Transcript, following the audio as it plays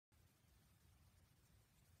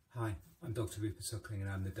Hi, I'm Dr Rupert Suckling and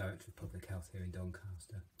I'm the Director of Public Health here in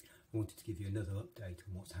Doncaster. I wanted to give you another update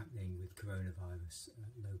on what's happening with coronavirus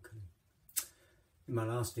locally. In my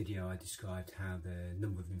last video I described how the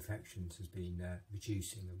number of infections has been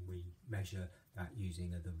reducing, and we measure that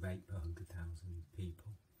using the rate per 100,000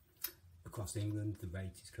 people. Across England the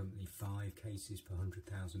rate is currently 5 cases per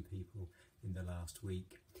 100,000 people in the last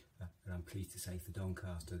week, and I'm pleased to say for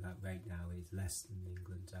Doncaster that rate now is less than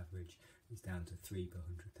England's average. It's down to 3 per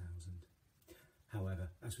 100,000.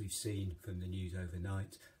 However, as we've seen from the news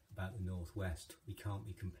overnight about the northwest, we can't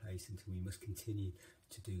be complacent and we must continue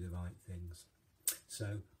to do the right things.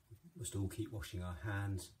 So we must all keep washing our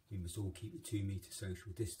hands, we must all keep the 2 metre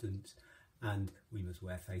social distance, and we must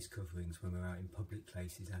wear face coverings when we're out in public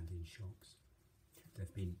places and in shops.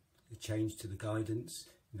 There's been a change to the guidance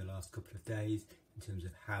in the last couple of days in terms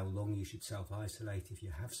of how long you should self-isolate if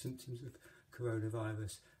you have symptoms of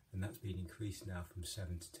coronavirus, and that's been increased now from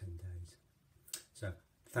 7 to 10 days. So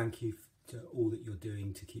thank you to all that you're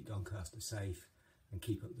doing to keep Doncaster safe and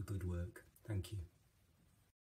keep up the good work. Thank you.